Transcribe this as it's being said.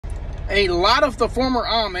a lot of the former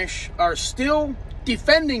Amish are still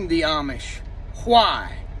defending the Amish.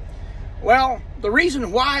 Why? Well, the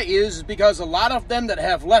reason why is because a lot of them that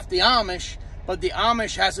have left the Amish, but the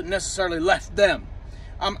Amish hasn't necessarily left them.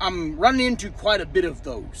 I'm running into quite a bit of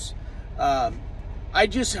those. I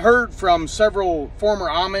just heard from several former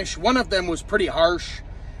Amish. One of them was pretty harsh,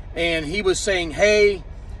 and he was saying, hey,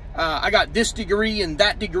 I got this degree and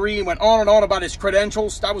that degree, and went on and on about his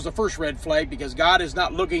credentials. That was the first red flag, because God is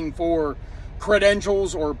not looking for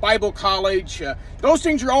credentials or Bible college. Those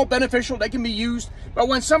things are all beneficial. They can be used. But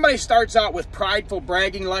when somebody starts out with prideful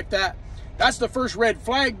bragging like that, that's the first red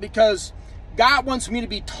flag, because God wants me to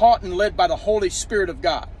be taught and led by the Holy Spirit of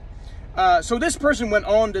God. So this person went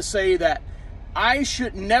on to say that I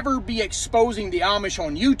should never be exposing the Amish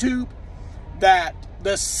on YouTube, that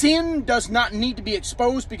the sin does not need to be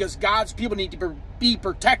exposed because God's people need to be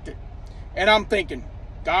protected. And I'm thinking,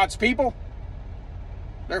 God's people?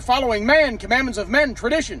 They're following man, commandments of men,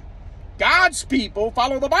 tradition. God's people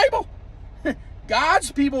follow the Bible.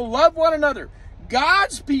 God's people love one another.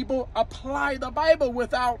 God's people apply the Bible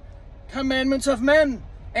without commandments of men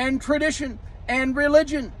and tradition and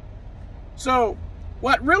religion. So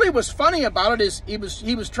what really was funny about it is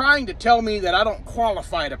he was trying to tell me that I don't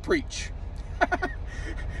qualify to preach.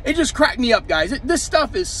 It just cracked me up, guys. This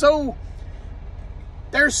stuff is so...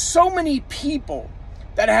 There's so many people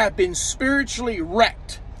that have been spiritually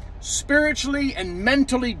wrecked, spiritually and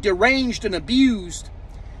mentally deranged and abused,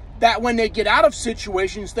 that when they get out of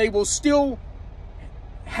situations, they will still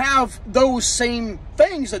have those same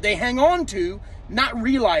things that they hang on to, not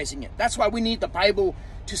realizing it. That's why we need the Bible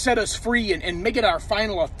to set us free and make it our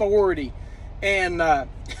final authority. And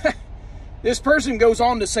this person goes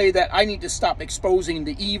on to say that I need to stop exposing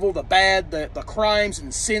the evil, the bad, the crimes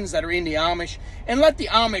and sins that are in the Amish, and let the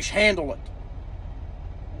Amish handle it.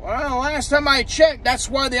 Well, last time I checked, that's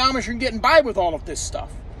why the Amish are getting by with all of this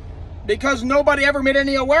stuff. Because nobody ever made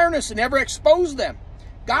any awareness and ever exposed them.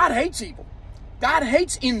 God hates evil. God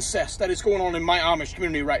hates incest that is going on in my Amish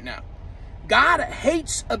community right now. God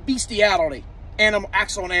hates a bestiality,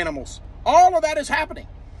 acts on animals. All of that is happening.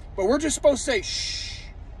 But we're just supposed to say, shh,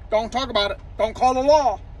 don't talk about it. Don't call the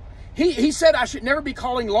law. He said I should never be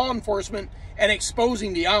calling law enforcement and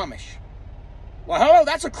exposing the Amish. Well, hello,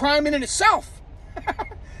 that's a crime in itself.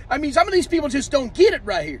 I mean, some of these people just don't get it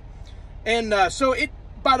right here. And so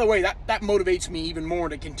by the way, that motivates me even more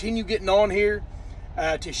to continue getting on here,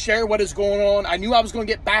 to share what is going on. I knew I was going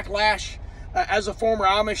to get backlash as a former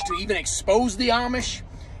Amish to even expose the Amish,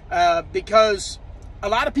 because a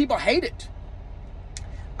lot of people hate it.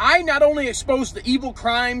 I not only expose the evil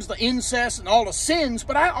crimes, the incest, and all the sins,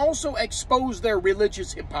 but I also expose their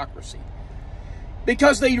religious hypocrisy.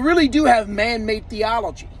 Because they really do have man-made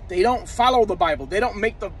theology. They don't follow the Bible. They don't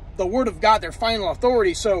make the Word of God their final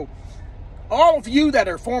authority. So all of you that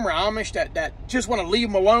are former Amish that just want to leave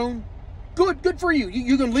them alone, good for you.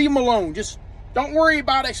 You can leave them alone. Just don't worry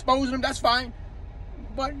about exposing them. That's fine.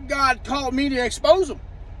 But God called me to expose them.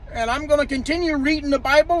 And I'm going to continue reading the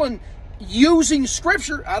Bible and using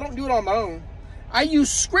Scripture. I don't do it on my own. I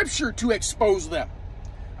use Scripture to expose them.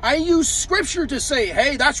 I use Scripture to say,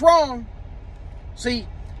 hey, that's wrong. See,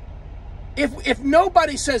 if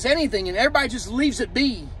nobody says anything and everybody just leaves it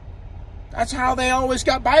be, that's how they always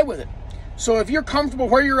got by with it. So if you're comfortable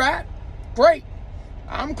where you're at, great.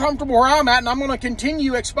 I'm comfortable where I'm at, and I'm going to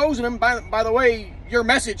continue exposing them. By the way, your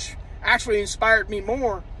message actually inspired me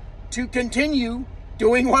more to continue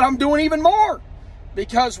doing what I'm doing even more.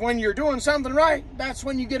 Because when you're doing something right, that's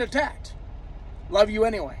when you get attacked. Love you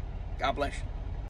anyway. God bless you.